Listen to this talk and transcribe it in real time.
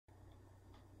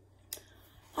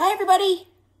Hi, everybody.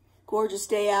 Gorgeous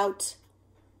day out.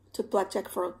 Took Blackjack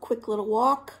for a quick little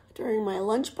walk during my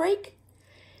lunch break.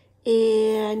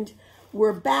 And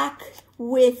we're back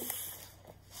with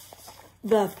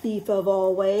The Thief of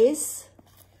Always,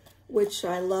 which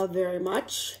I love very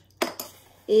much.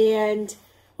 And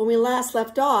when we last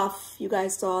left off, you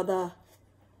guys saw the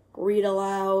read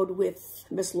aloud with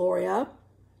Miss Loria,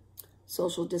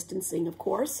 social distancing, of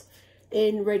course,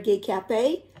 in Redgate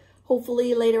Cafe.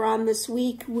 Hopefully later on this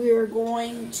week, we're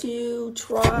going to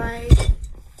try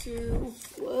to,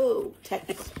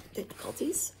 technical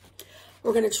difficulties.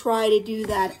 We're going to try to do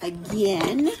that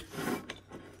again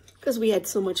because we had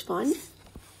so much fun.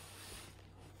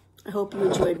 I hope you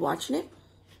enjoyed watching it.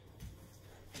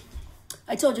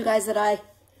 I told you guys that I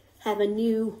have a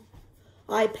new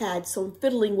iPad, so I'm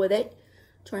fiddling with it,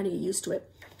 trying to get used to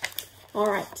it. All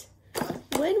right.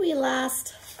 When we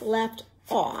last left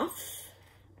off,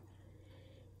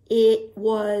 it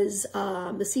was,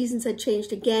 the seasons had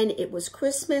changed again. It was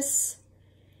Christmas,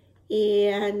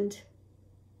 and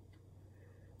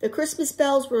the Christmas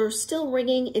bells were still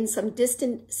ringing in some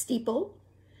distant steeple,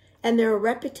 and their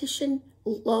repetition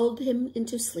lulled him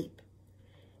into sleep.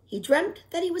 He dreamt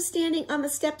that he was standing on the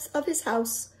steps of his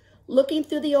house, looking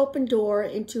through the open door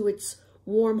into its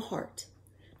warm heart.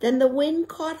 Then the wind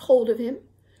caught hold of him,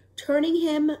 turning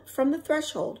him from the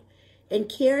threshold and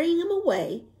carrying him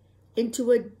away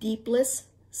into a deepless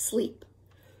sleep.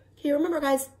 Okay, remember,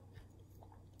 guys,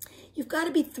 you've got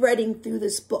to be threading through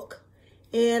this book.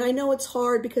 And I know it's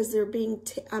hard because I'm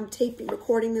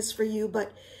recording this for you,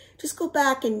 but just go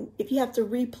back, and if you have to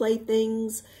replay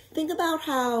things, think about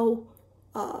how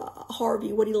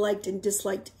Harvey, what he liked and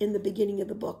disliked in the beginning of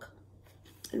the book,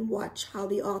 and watch how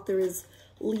the author is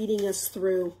leading us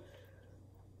through.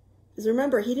 Because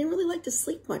remember, he didn't really like to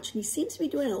sleep much, and he seems to be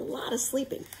doing a lot of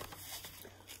sleeping.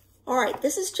 All right,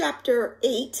 this is chapter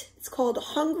 8. It's called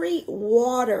Hungry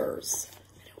Waters.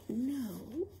 I don't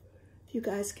know if you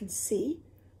guys can see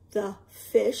the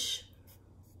fish.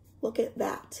 Look at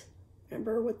that.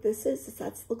 Remember what this is?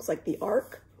 That looks like the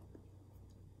ark.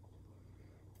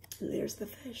 And there's the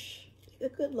fish.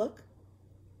 Take a good look.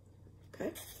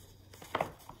 Okay.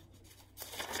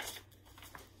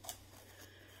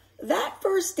 That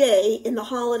first day in the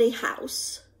holiday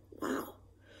house, wow,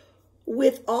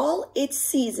 with all its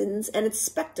seasons and its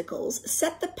spectacles,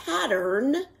 set the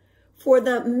pattern for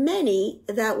the many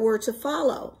that were to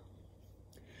follow.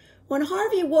 When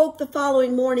Harvey woke the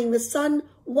following morning, the sun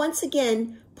once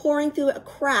again pouring through a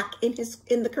crack in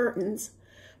the curtains,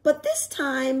 but this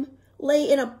time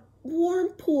lay in a warm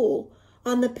pool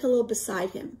on the pillow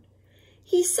beside him.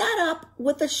 He sat up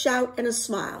with a shout and a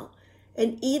smile,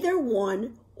 and either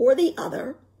one or the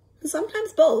other, and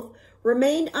sometimes both,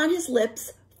 remained on his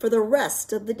lips for the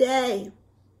rest of the day.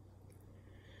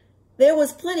 There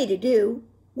was plenty to do.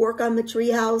 Work on the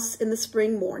treehouse in the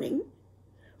spring morning,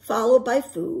 followed by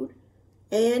food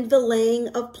and the laying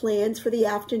of plans for the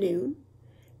afternoon,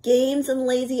 games and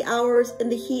lazy hours in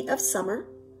the heat of summer,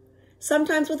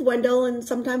 sometimes with Wendell and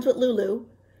sometimes with Lulu,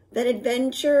 then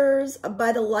adventures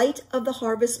by the light of the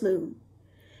harvest moon.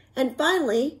 And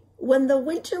finally, when the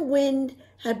winter wind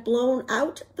had blown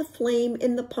out the flame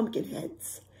in the pumpkin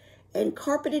heads and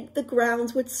carpeted the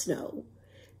grounds with snow,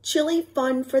 chilly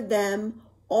fun for them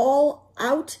all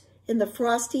out in the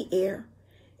frosty air,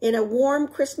 in a warm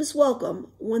Christmas welcome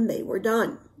when they were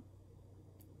done.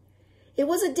 It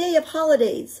was a day of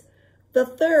holidays, the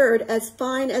third as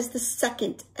fine as the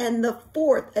second, and the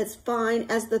fourth as fine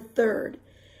as the third.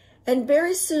 And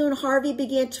very soon Harvey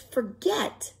began to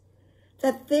forget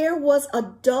that there was a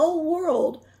dull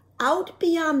world out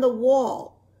beyond the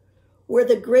wall, where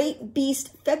the great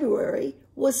beast February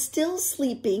was still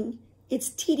sleeping its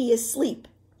tedious sleep.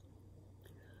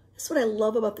 That's what I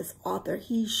love about this author.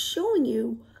 He's showing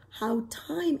you how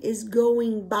time is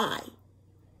going by.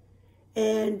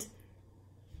 And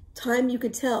time, you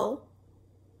could tell,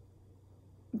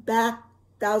 back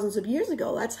thousands of years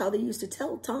ago, that's how they used to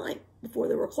tell time before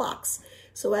there were clocks.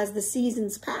 So as the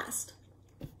seasons passed.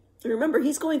 And remember,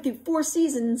 he's going through 4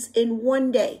 seasons in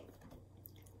one day.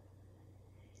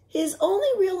 His only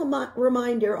real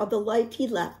reminder of the life he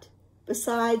left,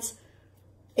 besides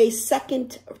a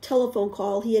second telephone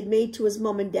call he had made to his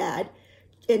mom and dad,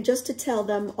 and just to tell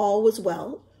them all was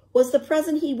well, was the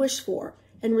present he wished for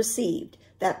and received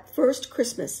that first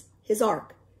Christmas, his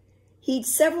ark. He'd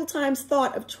several times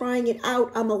thought of trying it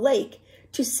out on the lake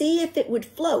to see if it would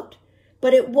float,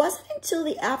 but it wasn't until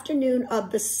the afternoon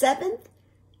of the 7th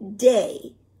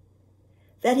day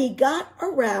that he got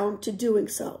around to doing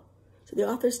so. So the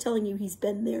author's telling you he's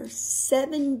been there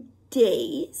 7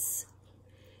 days,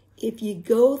 If you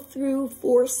go through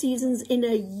 4 seasons in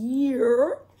a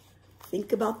year,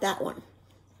 think about that one.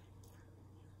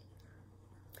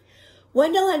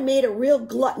 Wendell had made a real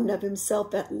glutton of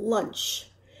himself at lunch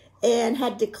and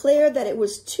had declared that it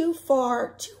was too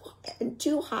hot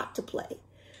to play.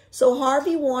 So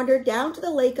Harvey wandered down to the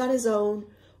lake on his own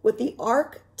with the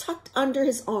ark tucked under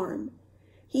his arm.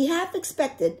 He half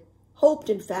hoped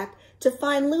in fact, to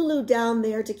find Lulu down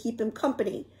there to keep him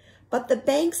company, but the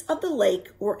banks of the lake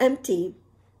were empty.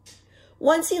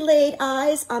 Once he laid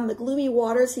eyes on the gloomy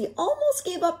waters, he almost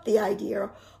gave up the idea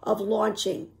of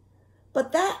launching.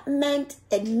 But that meant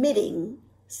admitting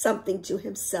something to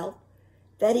himself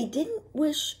that he didn't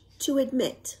wish to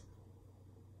admit.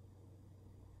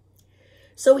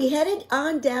 So he headed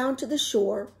on down to the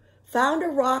shore, found a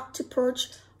rock to perch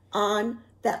on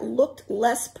that looked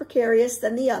less precarious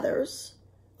than the others.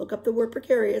 Look up the word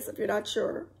precarious if you're not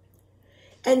sure.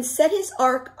 And set his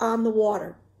ark on the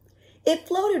water. It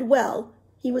floated well,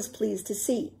 he was pleased to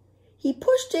see. He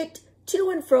pushed it to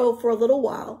and fro for a little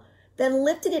while, then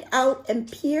lifted it out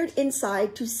and peered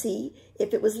inside to see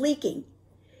if it was leaking.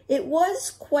 It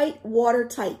was quite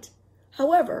watertight,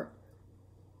 however,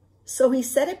 so he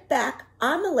set it back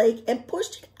on the lake and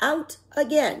pushed it out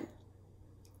again.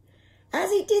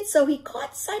 As he did so, he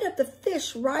caught sight of the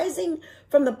fish rising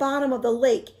from the bottom of the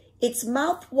lake, its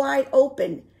mouth wide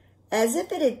open, as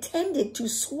if it intended to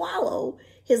swallow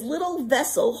his little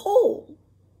vessel whole.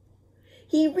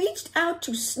 He reached out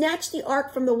to snatch the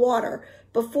ark from the water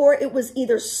before it was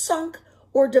either sunk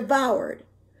or devoured,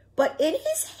 but in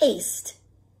his haste,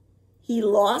 he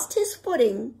lost his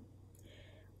footing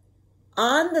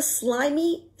on the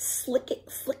slimy,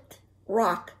 slicked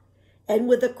rock, and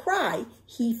with a cry,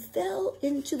 he fell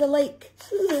into the lake.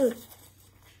 Ugh.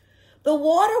 The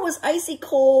water was icy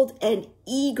cold and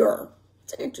eager.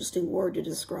 It's an interesting word to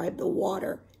describe the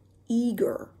water,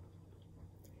 eager.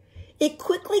 It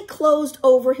quickly closed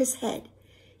over his head.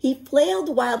 He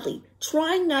flailed wildly,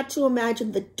 trying not to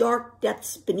imagine the dark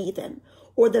depths beneath him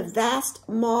or the vast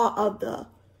maw of the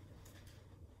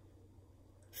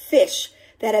fish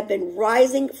that had been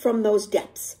rising from those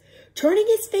depths. Turning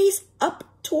his face up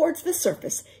towards the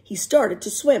surface, he started to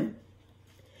swim.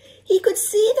 He could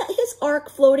see that his ark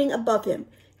floating above him,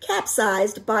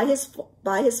 capsized by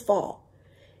his fall.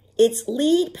 Its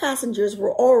lead passengers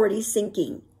were already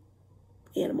sinking.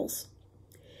 Animals.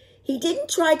 He didn't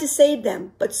try to save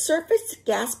them, but surfaced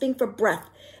gasping for breath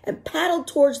and paddled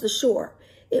towards the shore.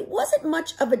 It wasn't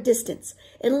much of a distance.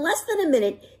 In less than a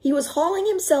minute, he was hauling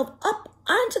himself up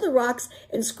onto the rocks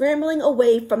and scrambling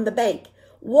away from the bank,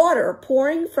 water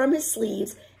pouring from his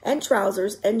sleeves and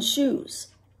trousers and shoes.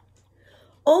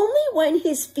 Only when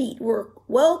his feet were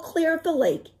well clear of the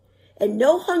lake and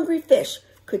no hungry fish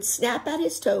could snap at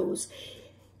his toes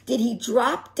did he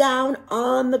drop down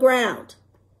on the ground.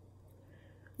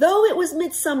 Though it was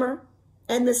midsummer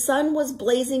and the sun was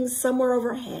blazing somewhere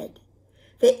overhead,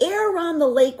 the air around the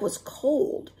lake was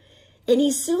cold, and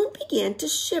he soon began to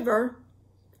shiver.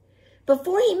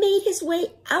 Before he made his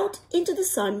way out into the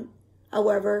sun,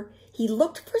 however, he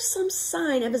looked for some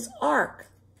sign of his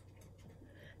ark.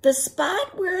 The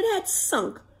spot where it had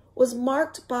sunk was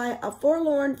marked by a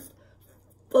forlorn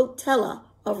flotilla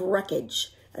of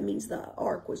wreckage. That means the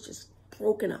ark was just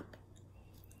broken up.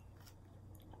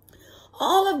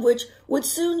 All of which would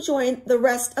soon join the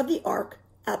rest of the ark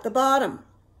at the bottom.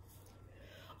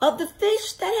 Of the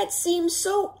fish that had seemed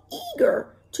so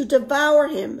eager to devour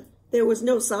him, there was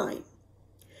no sign.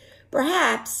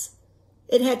 Perhaps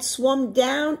it had swum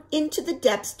down into the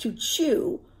depths to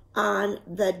chew on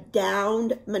the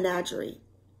downed menagerie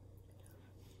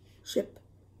ship.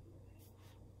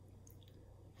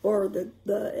 Or the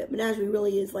menagerie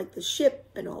really is like the ship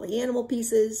and all the animal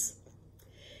pieces.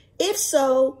 If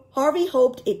so, Harvey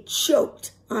hoped it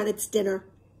choked on its dinner.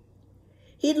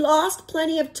 He'd lost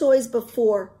plenty of toys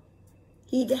before.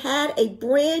 He'd had a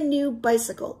brand new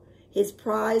bicycle, his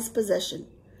prized possession,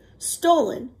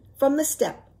 stolen from the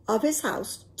step of his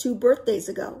house 2 birthdays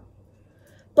ago.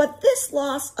 But this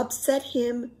loss upset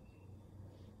him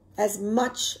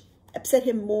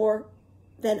more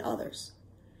than others.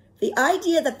 The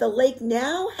idea that the lake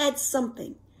now had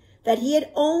something that he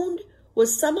had owned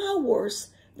was somehow worse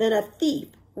than a thief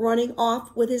running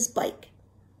off with his bike.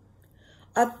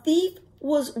 A thief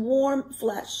was warm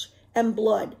flesh and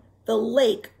blood. The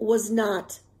lake was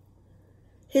not.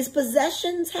 His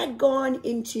possessions had gone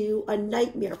into a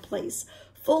nightmare place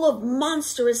full of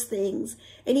monstrous things,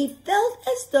 and he felt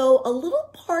as though a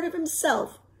little part of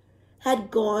himself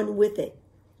had gone with it,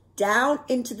 down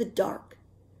into the dark.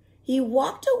 He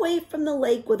walked away from the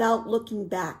lake without looking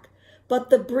back, but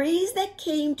the breeze that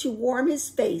came to warm his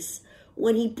face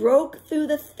when he broke through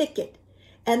the thicket,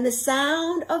 and the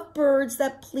sound of birds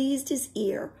that pleased his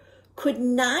ear could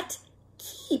not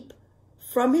keep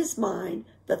from his mind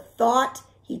the thought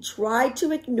he tried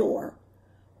to ignore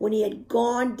when he had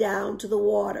gone down to the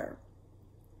water.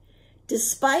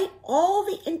 Despite all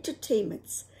the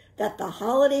entertainments that the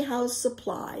holiday house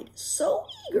supplied so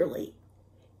eagerly,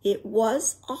 it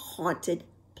was a haunted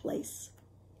place.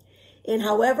 And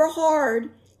however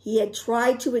hard he had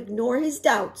tried to ignore his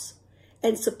doubts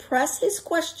and suppress his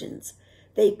questions,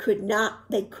 they could not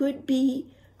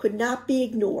be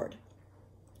ignored.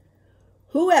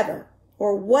 Whoever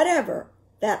or whatever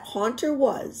that haunter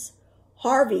was,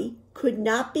 Harvey could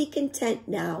not be content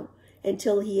now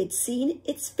until he had seen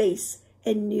its face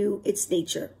and knew its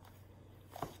nature.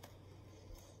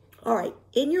 All right,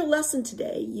 in your lesson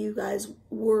today, you guys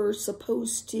were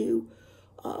supposed to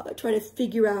try to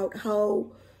figure out how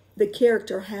the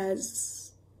character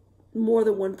has more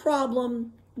than one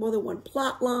problem, more than one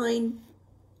plot line.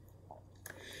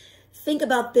 Think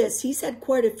about this. He's had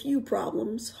quite a few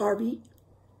problems, Harvey.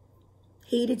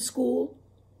 Hated school,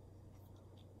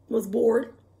 was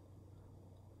bored,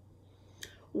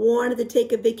 wanted to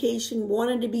take a vacation,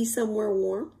 wanted to be somewhere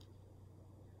warm.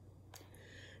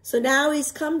 So now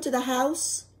he's come to the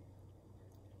house,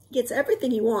 gets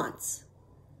everything he wants.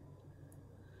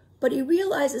 But he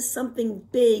realizes something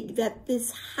big, that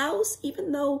this house,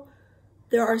 even though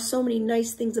there are so many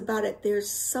nice things about it, there's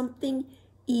something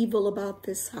evil about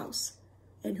this house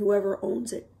and whoever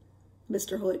owns it,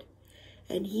 Mr. Hood.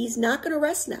 And he's not going to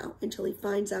rest now until he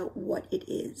finds out what it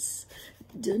is.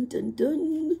 Dun, dun,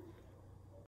 dun.